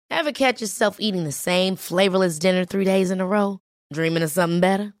Ever catch yourself eating the same flavorless dinner 3 days in a row? Dreaming of something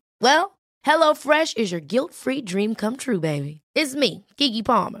better? Well, HelloFresh is your guilt-free dream come true, baby. It's me, Keke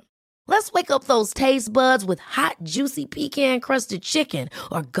Palmer. Let's wake up those taste buds with hot, juicy pecan-crusted chicken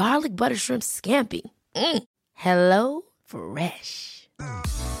or garlic butter shrimp scampi. Hello Fresh.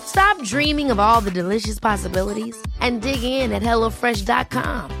 Stop dreaming of all the delicious possibilities and dig in at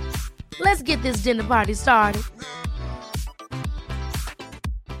HelloFresh.com. Let's get this dinner party started.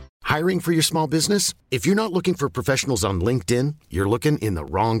 Hiring for your small business? If you're not looking for professionals on LinkedIn, you're looking in the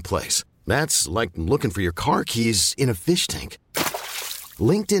wrong place. That's like looking for your car keys in a fish tank.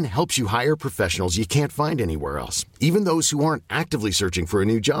 LinkedIn helps you hire professionals you can't find anywhere else, even those who aren't actively searching for a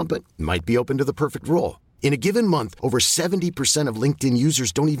new job but might be open to the perfect role. In a given month, over 70% of LinkedIn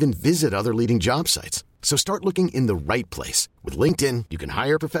users don't even visit other leading job sites. So start looking in the right place. With LinkedIn, you can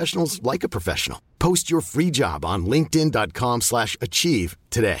hire professionals like a professional. Post your free job on linkedin.com/achieve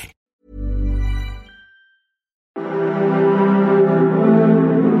today.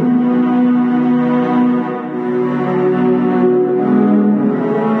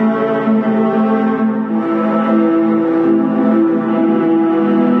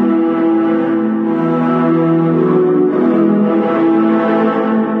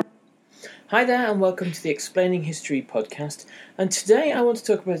 Hi there and welcome to the Explaining History podcast, and today I want to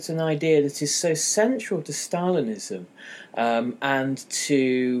talk about an idea that is so central to Stalinism and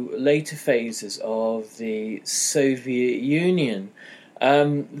to later phases of the Soviet Union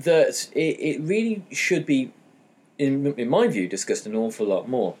that it really should be, in my view, discussed an awful lot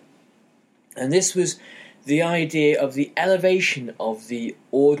more. And this was the idea of the elevation of the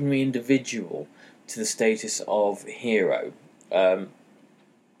ordinary individual to the status of hero.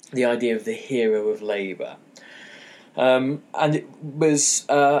 The idea of the hero of labour. And it was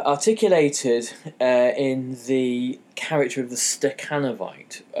articulated in the character of the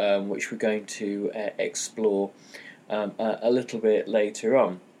Stakhanovite, which we're going to explore a little bit later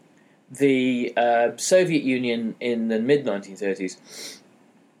on. The Soviet Union in the mid-1930s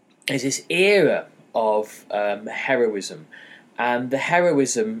is this era of heroism, and the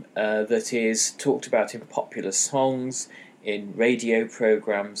heroism that is talked about in popular songs, in radio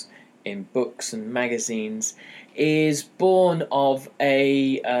programs, in books and magazines, is born of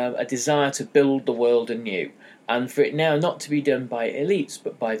a desire to build the world anew, and for it now not to be done by elites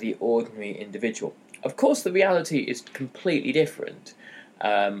but by the ordinary individual. Of course, the reality is completely different,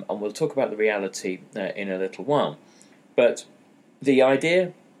 and we'll talk about the reality in a little while. But the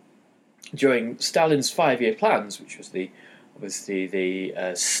idea during Stalin's 5-year plans, which was the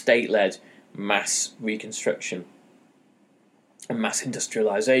state-led mass reconstruction and mass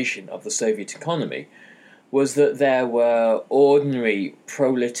industrialization of the Soviet economy, was that there were ordinary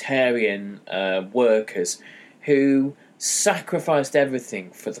proletarian workers who sacrificed everything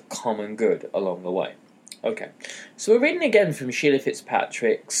for the common good along the way. Okay, so we're reading again from Sheila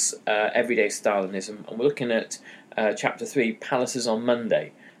Fitzpatrick's Everyday Stalinism, and we're looking at Chapter 3, Palaces on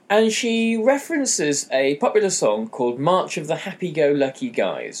Monday. And she references a popular song called March of the Happy-Go-Lucky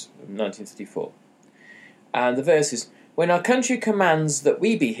Guys, from 1934. And the verse is, "When our country commands that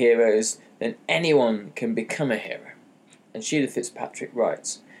we be heroes, then anyone can become a hero." And Sheila Fitzpatrick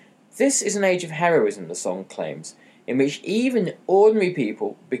writes, "This is an age of heroism," the song claims, "in which even ordinary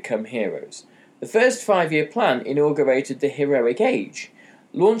people become heroes. The first 5-year plan inaugurated the heroic age,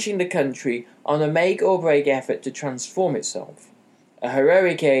 launching the country on a make-or-break effort to transform itself. A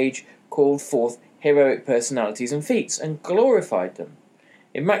heroic age called forth heroic personalities and feats, and glorified them.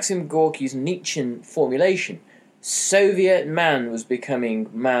 In Maxim Gorky's Nietzschean formulation, Soviet man was becoming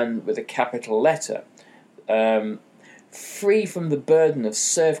man with a capital letter, free from the burden of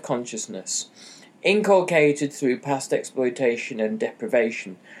serf consciousness, inculcated through past exploitation and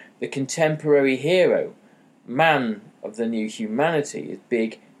deprivation. The contemporary hero, man of the new humanity, is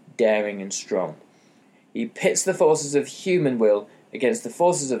big, daring and strong. He pits the forces of human will against the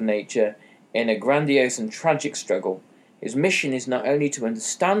forces of nature in a grandiose and tragic struggle. His mission is not only to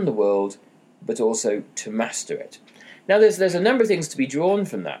understand the world, but also to master it." Now there's a number of things to be drawn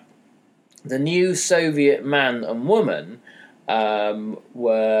from that. The new Soviet man and woman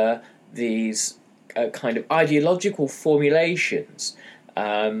were these kind of ideological formulations.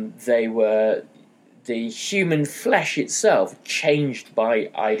 They were the human flesh itself changed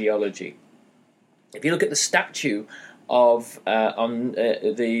by ideology. If you look at the statue of on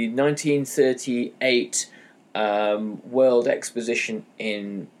the 1938 World Exposition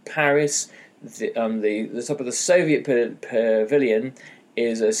in Paris, on the top of the Soviet pavilion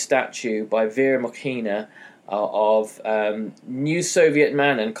is a statue by Vera Mokhina of New Soviet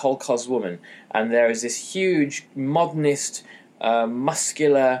Man and Kolkhoz Woman, and there is this huge modernist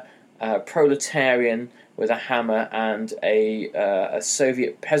muscular proletarian with a hammer and a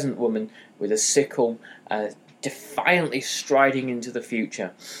Soviet peasant woman with a sickle, defiantly striding into the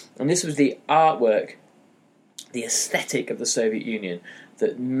future. And this was the artwork, the aesthetic of the Soviet Union,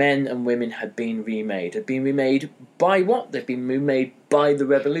 that men and women had been remade. Had been remade by what? They'd been remade by the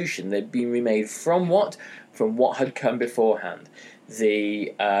revolution. They'd been remade from what? From what had come beforehand.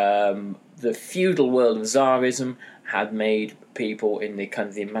 The feudal world of Tsarism had made people in the kind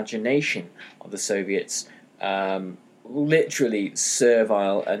of the imagination of the Soviets literally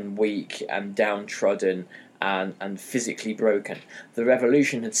servile and weak and downtrodden and physically broken. The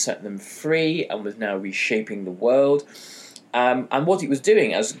revolution had set them free and was now reshaping the world. And what it was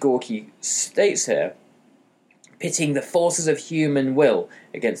doing, as Gorky states here, pitting the forces of human will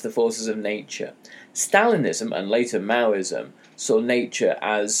against the forces of nature. Stalinism and later Maoism saw nature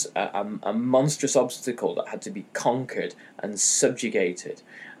as a monstrous obstacle that had to be conquered and subjugated.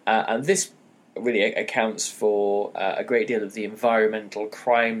 And this really accounts for a great deal of the environmental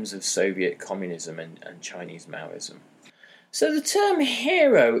crimes of Soviet communism and Chinese Maoism. So the term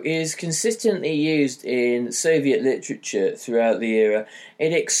hero is consistently used in Soviet literature throughout the era.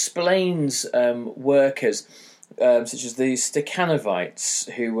 It explains workers such as the Stakhanovites,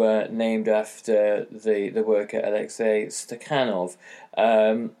 who were named after the worker Alexei Stakhanov,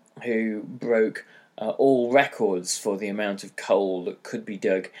 who broke all records for the amount of coal that could be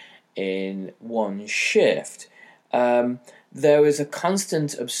dug in one shift. There was a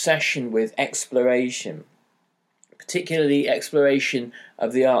constant obsession with exploration, particularly exploration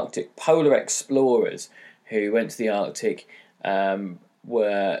of the Arctic. Polar explorers who went to the Arctic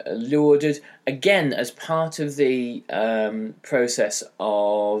were lauded, again, as part of the process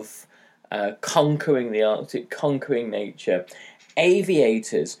of conquering the Arctic, conquering nature.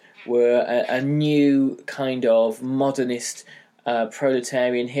 Aviators were a new kind of modernist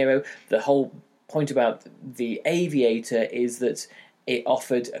proletarian hero. The whole point about the aviator is that it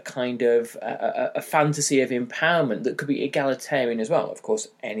offered a kind of a fantasy of empowerment that could be egalitarian as well. Of course,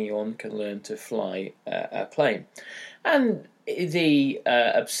 anyone can learn to fly a plane. And the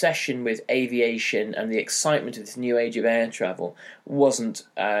obsession with aviation and the excitement of this new age of air travel wasn't,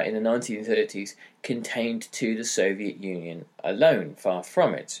 in the 1930s, contained to the Soviet Union alone. Far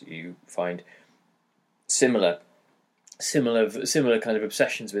from it. You find similar kind of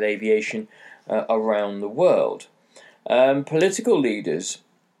obsessions with aviation around the world. Political leaders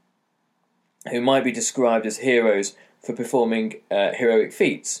who might be described as heroes for performing heroic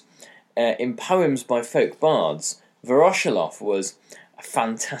feats. In poems by folk bards, Voroshilov was a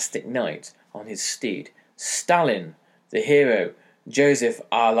fantastic knight on his steed. Stalin, the hero, Joseph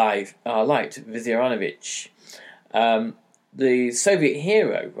Arlite Vissarionovich. The Soviet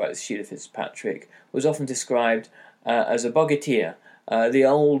hero, writes Sheila Fitzpatrick, was often described as a bogatyr, the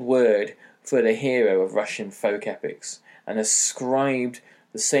old word for the hero of Russian folk epics, and ascribed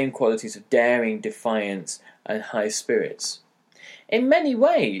the same qualities of daring, defiance, and high spirits. In many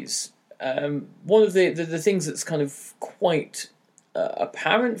ways, one of the things that's kind of quite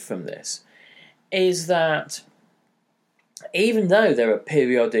apparent from this is that even though there are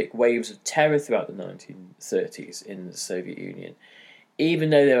periodic waves of terror throughout the 1930s in the Soviet Union,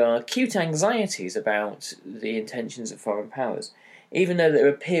 even though there are acute anxieties about the intentions of foreign powers, even though there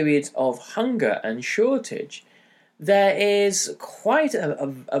are periods of hunger and shortage, there is quite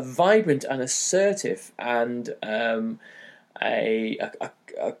a vibrant and assertive and a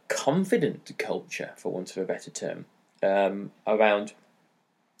confident culture, for want of a better term, around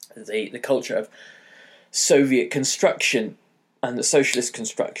the culture of Soviet construction and the socialist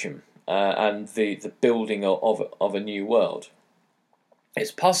construction and the building of a new world.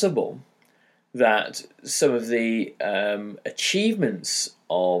 It's possible that some of the achievements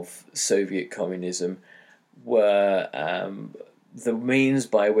of Soviet communism were the means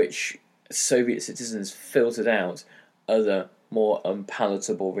by which Soviet citizens filtered out other more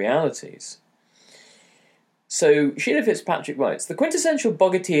unpalatable realities. So Sheila Fitzpatrick writes, the quintessential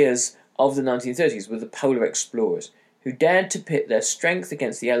bogatyrs of the 1930s were the polar explorers, who dared to pit their strength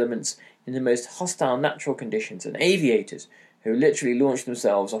against the elements in the most hostile natural conditions, and aviators, who literally launched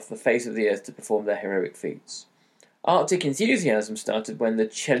themselves off the face of the earth to perform their heroic feats. Arctic enthusiasm started when the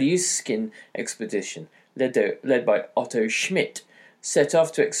Chelyuskin expedition, led by Otto Schmidt, set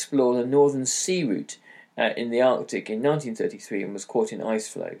off to explore the northern sea route in the Arctic in 1933 and was caught in ice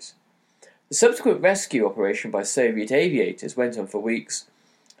floes. The subsequent rescue operation by Soviet aviators went on for weeks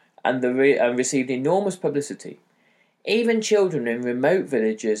and received enormous publicity. Even children in remote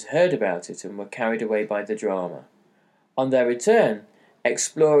villages heard about it and were carried away by the drama. On their return,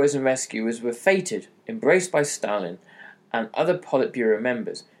 explorers and rescuers were feted, embraced by Stalin, and other Politburo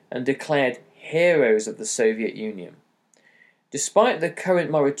members and declared heroes of the Soviet Union. Despite the current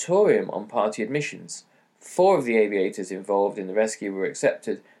moratorium on party admissions, 4 of the aviators involved in the rescue were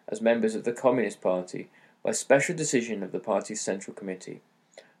accepted as members of the Communist Party by special decision of the party's Central Committee.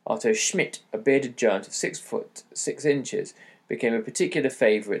 Otto Schmidt, a bearded giant of 6 foot 6 inches, became a particular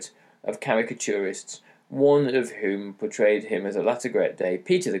favourite of caricaturists, one of whom portrayed him as a latter great day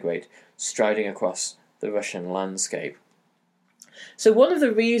Peter the Great striding across the Russian landscape. So one of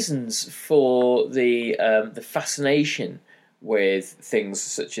the reasons for the fascination with things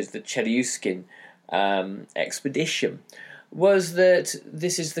such as the Chelyuskin expedition was that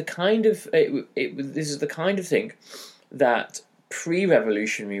this is the kind of thing that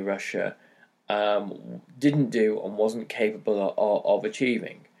pre-revolutionary Russia didn't do and wasn't capable of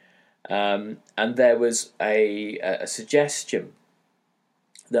achieving. And there was a suggestion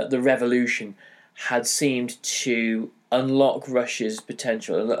that the revolution had seemed to unlock Russia's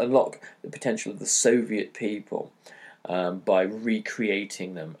potential, unlock the potential of the Soviet people by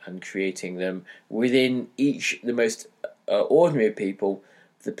recreating them and creating them within the most ordinary of people,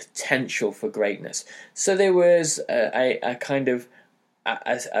 the potential for greatness. So there was a kind of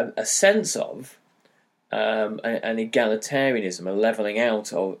a sense of an egalitarianism, a levelling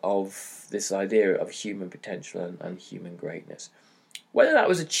out of this idea of human potential and human greatness. Whether that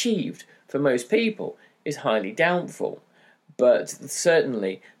was achieved for most people is highly doubtful, but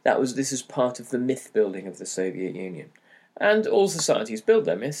certainly this is part of the myth building of the Soviet Union. And all societies build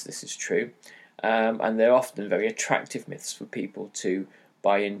their myths, this is true, and they're often very attractive myths for people to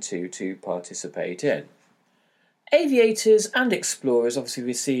buy into, to participate in. Aviators and explorers obviously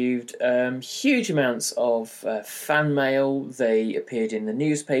received huge amounts of fan mail. They appeared in the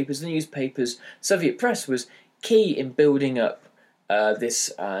newspapers. Soviet press was key in building up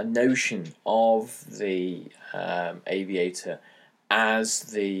this notion of the aviator as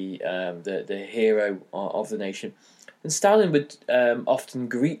the hero of the nation. And Stalin would often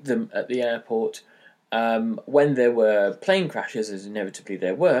greet them at the airport when there were plane crashes, as inevitably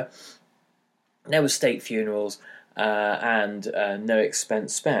there were. There were state funerals and no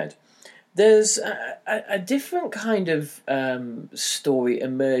expense spared. There's a different kind of story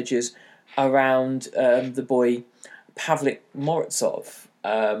emerges around the boy Pavlik Morozov.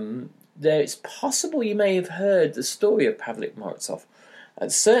 It's possible you may have heard the story of Pavlik Morozov.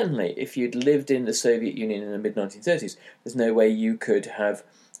 Certainly, if you'd lived in the Soviet Union in the mid-1930s, there's no way you could have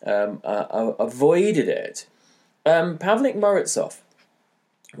avoided it. Pavlik Morozov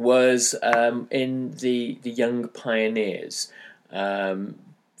was in the Young Pioneers,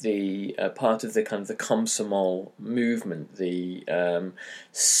 the part of the kind of the Komsomol movement, the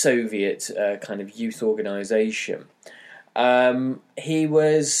Soviet kind of youth organization. He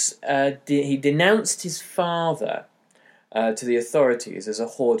denounced his father to the authorities as a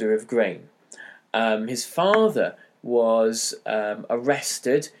hoarder of grain. His father was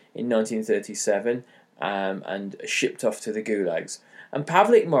arrested in 1937 and shipped off to the gulags. And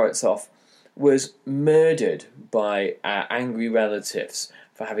Pavlik Morozov was murdered by angry relatives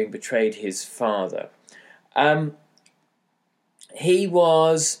for having betrayed his father. He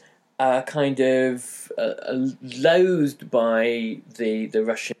was kind of loathed by the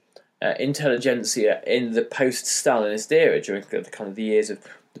Russian intelligentsia in the post-Stalinist era, during the years of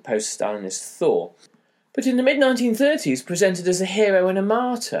the post-Stalinist thaw. But in the mid-1930s, presented as a hero and a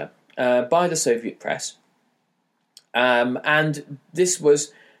martyr by the Soviet press. And this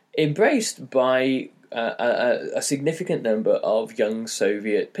was embraced by a significant number of young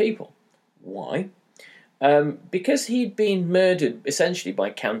Soviet people. Why? Because he'd been murdered essentially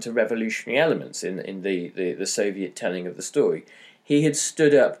by counter-revolutionary elements in the Soviet telling of the story. He had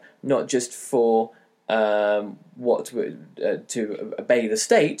stood up not just for to obey the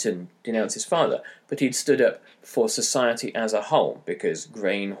state and denounce his father, but he'd stood up for society as a whole, because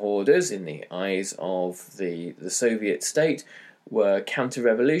grain hoarders, in the eyes of the Soviet state, were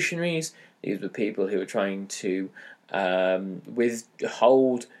counter-revolutionaries. These were people who were trying to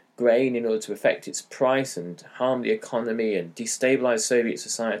withhold grain in order to affect its price and harm the economy and destabilise Soviet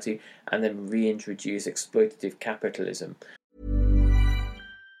society, and then reintroduce exploitative capitalism.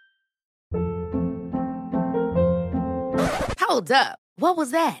 Hold up. What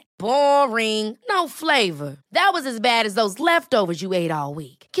was that? Boring. No flavor. That was as bad as those leftovers you ate all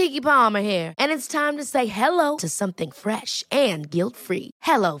week. Keke Palmer here. And it's time to say hello to something fresh and guilt-free.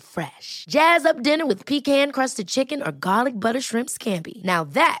 Hello Fresh. Jazz up dinner with pecan-crusted chicken or garlic butter shrimp scampi. Now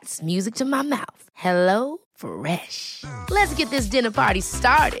that's music to my mouth. Hello Fresh. Let's get this dinner party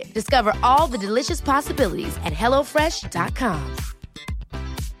started. Discover all the delicious possibilities at HelloFresh.com.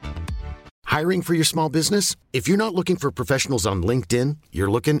 Hiring for your small business? If you're not looking for professionals on LinkedIn, you're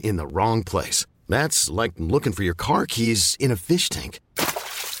looking in the wrong place. That's like looking for your car keys in a fish tank.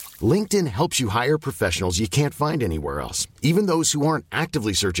 LinkedIn helps you hire professionals you can't find anywhere else, even those who aren't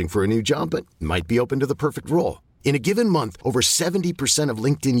actively searching for a new job but might be open to the perfect role. In a given month, over 70% of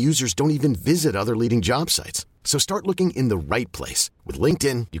LinkedIn users don't even visit other leading job sites. So start looking in the right place. With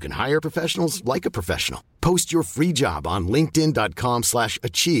LinkedIn, you can hire professionals like a professional. Post your free job on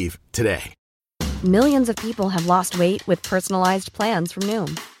linkedin.com/achieve today. Millions of people have lost weight with personalized plans from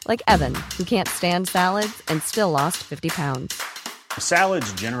Noom. Like Evan, who can't stand salads and still lost 50 pounds.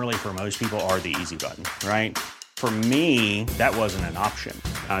 Salads generally for most people are the easy button, right? For me, that wasn't an option.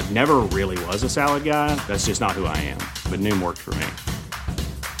 I never really was a salad guy. That's just not who I am. But Noom worked for me.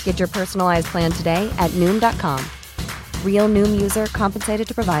 Get your personalized plan today at Noom.com. Real Noom user compensated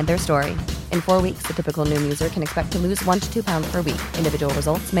to provide their story. In 4 weeks, the typical Noom user can expect to lose 1 to 2 pounds per week. Individual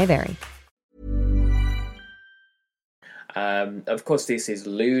results may vary. Of course, this is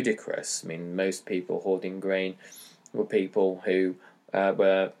ludicrous. I mean, most people hoarding grain were people who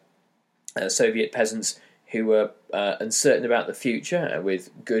were Soviet peasants who were uncertain about the future with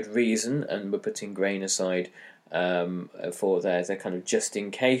good reason, and were putting grain aside for their kind of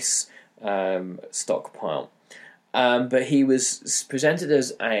just-in-case stockpile. But he was presented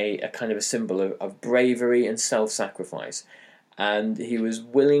as a kind of a symbol of bravery and self-sacrifice, and he was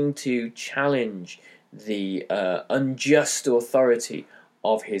willing to challenge the unjust authority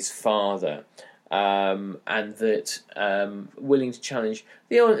of his father, and that willing to challenge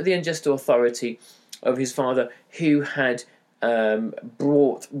the unjust authority of his father, who had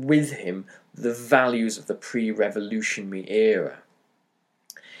brought with him the values of the pre-revolutionary era.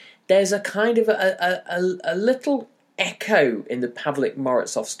 There's a kind of a little echo in the Pavlik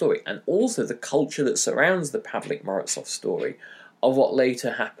Morozov story, and also the culture that surrounds the Pavlik Morozov story, of what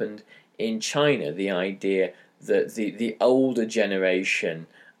later happened in China. The idea that the older generation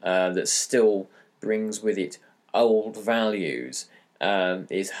that still brings with it old values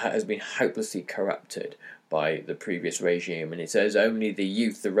has been hopelessly corrupted by the previous regime, and it says only the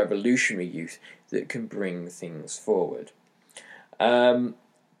youth, the revolutionary youth, that can bring things forward. A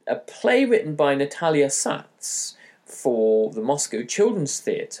play written by Natalia Sats for the Moscow Children's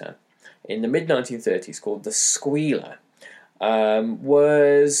Theatre in the mid-1930s called The Squealer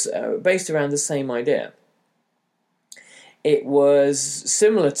was based around the same idea. It was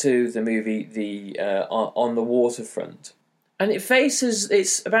similar to the movie On the Waterfront. And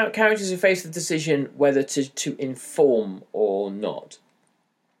it's about characters who face the decision whether to inform or not,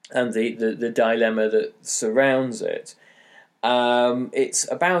 and the dilemma that surrounds it. It's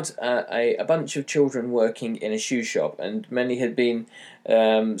about a bunch of children working in a shoe shop, and many had been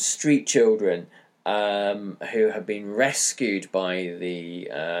street children who have been rescued by the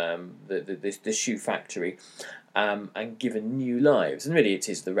shoe factory and given new lives. And really, it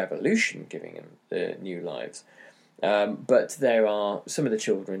is the revolution giving them new lives. But there are some of the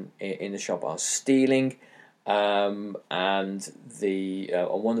children in the shop are stealing, and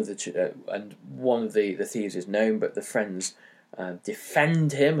one of the thieves is known, but the friends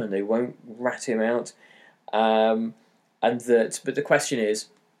defend him and they won't rat him out. But the question is,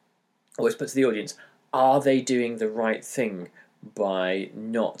 always put to the audience, are they doing the right thing by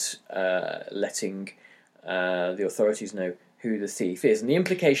not letting the authorities know who the thief is? And the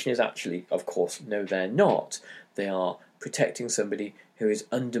implication is actually, of course, no, they're not. They are protecting somebody who is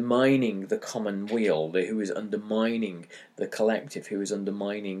undermining the common weal, who is undermining the collective, who is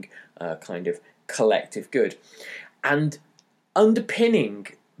undermining kind of collective good. And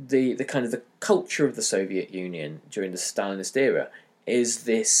underpinning the kind of the culture of the Soviet Union during the Stalinist era is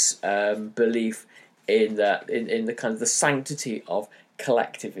this belief in the kind of the sanctity of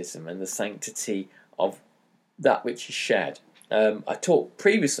collectivism and the sanctity of that which is shared. I talked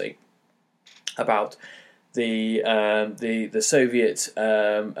previously about the Soviet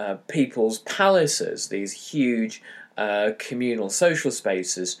people's palaces, these huge communal social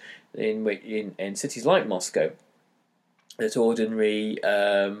spaces in cities like Moscow that ordinary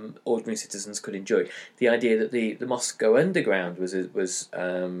citizens could enjoy. The idea that the Moscow Underground was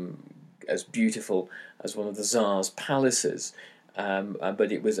as beautiful as one of the Tsar's palaces,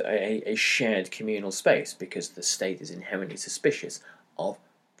 but it was a shared communal space, because the state is inherently suspicious of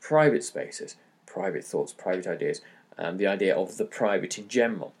private spaces, private thoughts, private ideas, the idea of the private in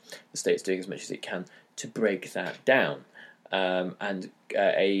general. The state's doing as much as it can to break that down, and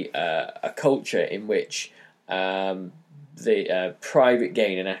a culture in which the private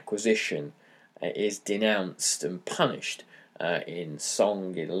gain and acquisition is denounced and punished in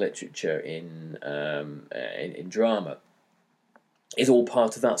song, in literature, in drama. is all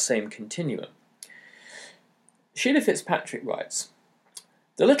part of that same continuum. Sheila Fitzpatrick writes,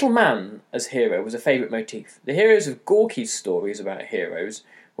 "The little man as hero was a favourite motif. The heroes of Gorky's stories about heroes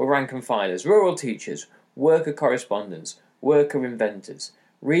were rank and filers, rural teachers, worker correspondents, worker inventors,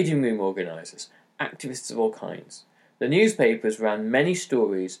 reading room organisers, activists of all kinds. The newspapers ran many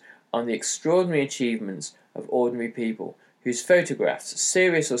stories on the extraordinary achievements of ordinary people, whose photographs,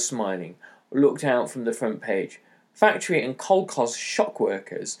 serious or smiling, looked out from the front page. Factory and kolkhoz shock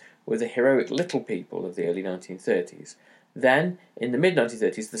workers were the heroic little people of the early 1930s. Then, in the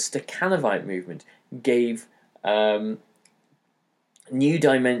mid-1930s, the Stakhanovite movement gave new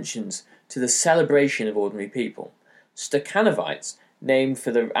dimensions to the celebration of ordinary people. Stakhanovites, named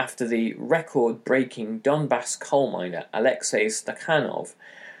after the record-breaking Donbass coal miner Alexei Stakhanov,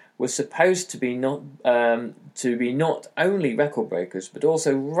 were supposed to be not only record breakers but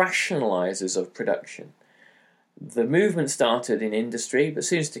also rationalisers of production. The movement started in industry, but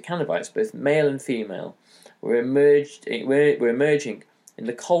soon Stakhanovites, both male and female, were emerging in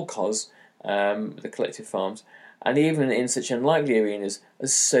the kolkhoz, the collective farms, and even in such unlikely arenas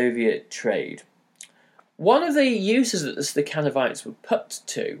as Soviet trade. One of the uses that the Stakhanovites were put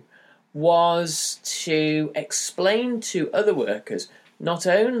to was to explain to other workers not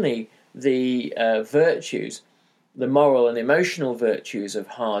only the virtues, the moral and emotional virtues of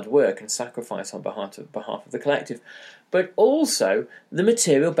hard work and sacrifice on behalf of the collective, but also the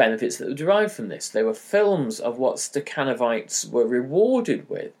material benefits that were derived from this. There were films of what Stakhanovites were rewarded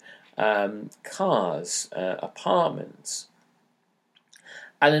with, cars, apartments,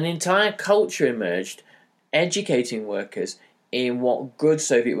 and an entire culture emerged educating workers in what good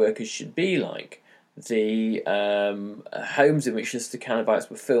Soviet workers should be like. The homes in which the Stakhanovites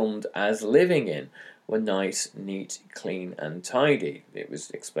were filmed as living in were nice, neat, clean and tidy. It was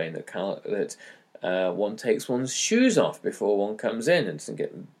explained that one takes one's shoes off before one comes in and doesn't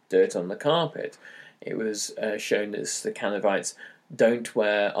get dirt on the carpet. It was shown that the Stakhanovites don't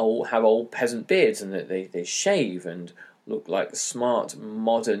have old peasant beards, and that they shave and look like smart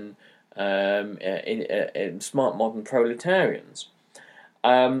modern smart modern proletarians.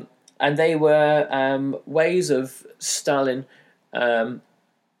 And they were ways of Stalin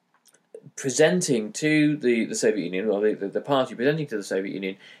presenting to the Soviet Union, or the party presenting to the Soviet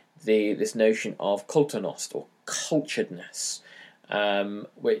Union, this notion of kulturnost, or culturedness,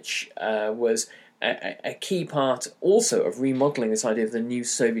 which was a key part also of remodelling this idea of the new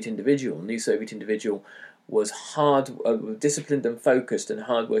Soviet individual. The new Soviet individual was disciplined and focused and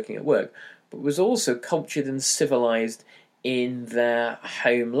hard-working at work, but was also cultured and civilised in their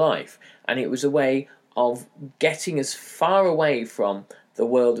home life. And it was a way of getting as far away from the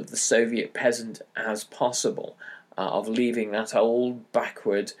world of the Soviet peasant as possible, of leaving that old,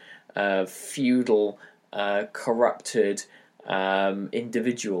 backward, feudal, corrupted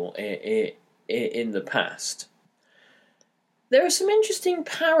individual in the past. There are some interesting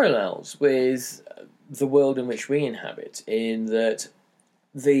parallels with the world in which we inhabit, in that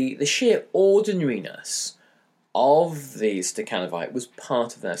the sheer ordinariness of the Stakhanovite was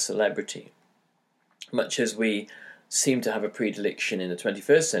part of their celebrity, much as we seem to have a predilection in the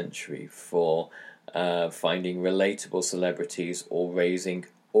 21st century for finding relatable celebrities or raising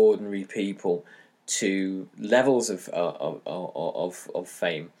ordinary people to levels of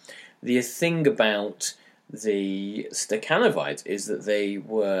fame. The thing about the Stakhanovites is that they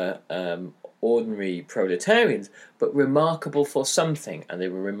were ordinary proletarians, but remarkable for something, and they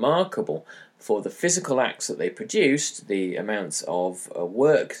were remarkable for the physical acts that they produced, the amounts of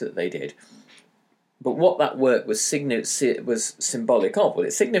work that they did. But what that work was symbolic of, what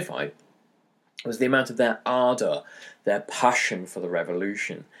it signified, was the amount of their ardour, their passion for the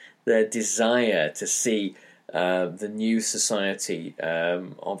revolution, their desire to see the new society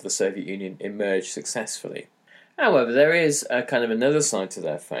of the Soviet Union emerge successfully. However, there is a kind of another side to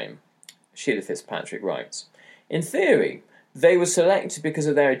their fame. Sheila Fitzpatrick writes, "In theory, they were selected because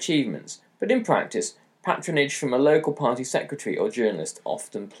of their achievements, but in practice, patronage from a local party secretary or journalist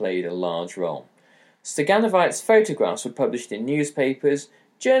often played a large role. Stakhanovites' photographs were published in newspapers,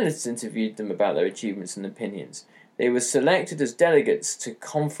 journalists interviewed them about their achievements and opinions. They were selected as delegates to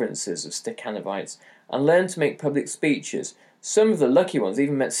conferences of Stakhanovites and learned to make public speeches. Some of the lucky ones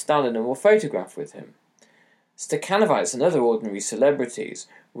even met Stalin and were photographed with him. Stakhanovites and other ordinary celebrities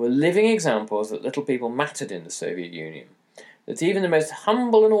were living examples that little people mattered in the Soviet Union, that even the most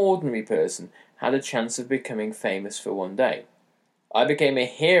humble and ordinary person had a chance of becoming famous for one day. I became a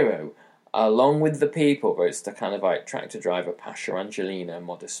hero along with the people," wrote Stakhanovite tractor driver Pasha Angelina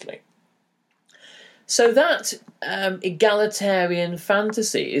modestly. So that egalitarian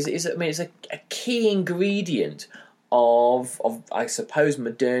fantasy is a key ingredient of I suppose,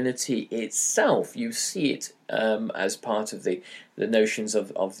 modernity itself. You see it as part of the notions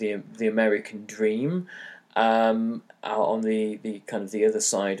of the American dream, on the kind of the other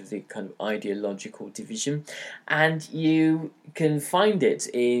side of the kind of ideological division, and you can find it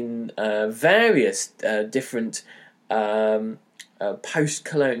in various different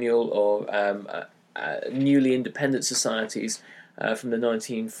post-colonial or newly independent societies from the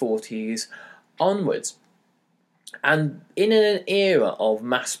 1940s onwards. And in an era of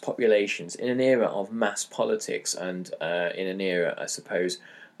mass populations, in an era of mass politics, and in an era, I suppose,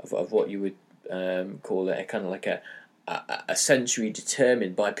 of what you would call a kind of like a century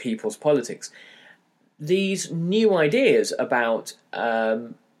determined by people's politics, these new ideas about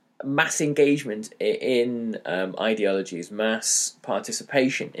mass engagement in ideologies, mass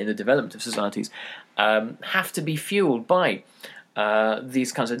participation in the development of societies, have to be fueled by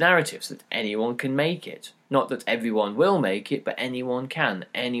these kinds of narratives that anyone can make it. Not that everyone will make it, but anyone can.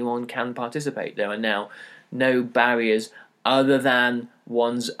 Anyone can participate. There are now no barriers other than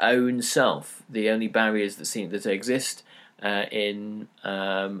one's own self. The only barriers that exist in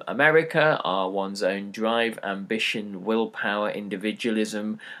America are one's own drive, ambition, willpower,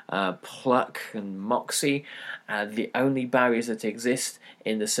 individualism, pluck and moxie. The only barriers that exist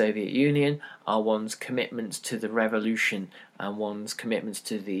in the Soviet Union are one's commitments to the revolution and one's commitments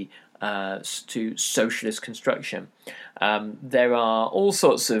to the to socialist construction. There are all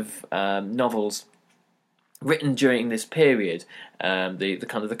sorts of novels written during this period, the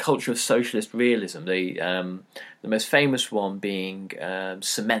kind of the culture of socialist realism. The most famous one being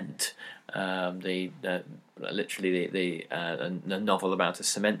Cement, literally the novel about a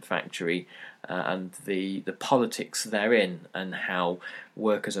cement factory and the politics therein, and how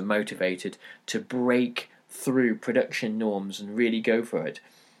workers are motivated to break through production norms and really go for it.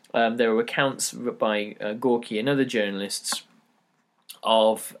 There are accounts by Gorky and other journalists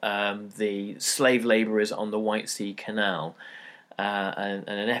of the slave labourers on the White Sea Canal, and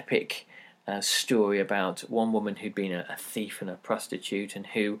an epic story about one woman who'd been a thief and a prostitute, and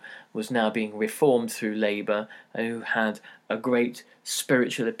who was now being reformed through labour, who had a great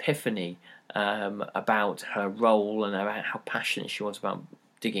spiritual epiphany about her role and about how passionate she was about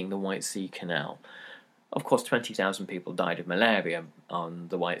digging the White Sea Canal. Of course, 20,000 people died of malaria on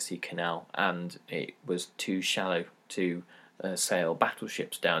the White Sea Canal, and it was too shallow to sail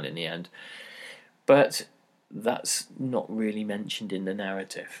battleships down in the end. But that's not really mentioned in the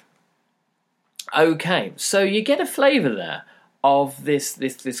narrative. Okay, so you get a flavour there of this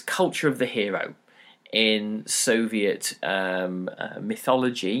culture of the hero in Soviet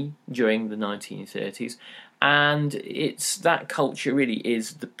mythology during the 1930s, and it's that culture really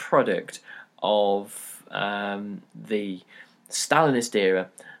is the product of the Stalinist era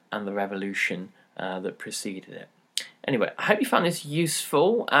and the revolution that preceded it. Anyway, I hope you found this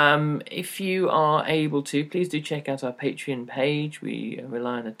useful. If you are able to, please do check out our Patreon page. We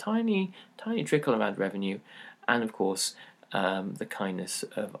rely on a tiny trickle of ad revenue, and of course the kindness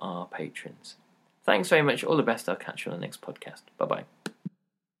of our patrons. Thanks very much. All the best. I'll catch you on the next podcast. Bye-bye.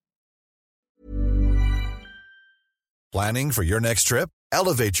 Planning for your next trip?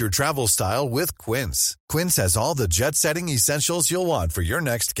 Elevate your travel style with Quince. Quince has all the jet-setting essentials you'll want for your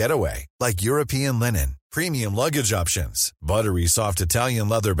next getaway, like European linen, premium luggage options, buttery soft Italian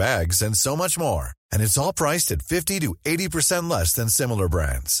leather bags, and so much more. And it's all priced at 50 to 80% less than similar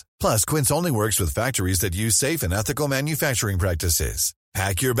brands. Plus, Quince only works with factories that use safe and ethical manufacturing practices.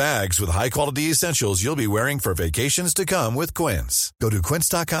 Pack your bags with high-quality essentials you'll be wearing for vacations to come with Quince. Go to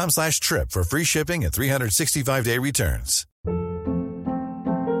quince.com/trip for free shipping and 365-day returns.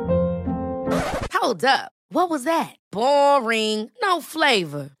 Hold up. What was that? Boring. No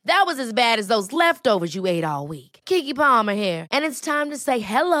flavor. That was as bad as those leftovers you ate all week. Keke Palmer here, and it's time to say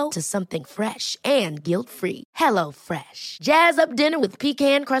hello to something fresh and guilt-free. Hello Fresh. Jazz up dinner with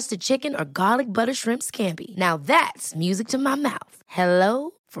pecan-crusted chicken or garlic butter shrimp scampi. Now that's music to my mouth.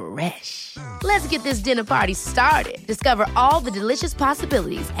 Hello Fresh. Let's get this dinner party started. Discover all the delicious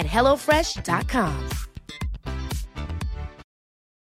possibilities at HelloFresh.com.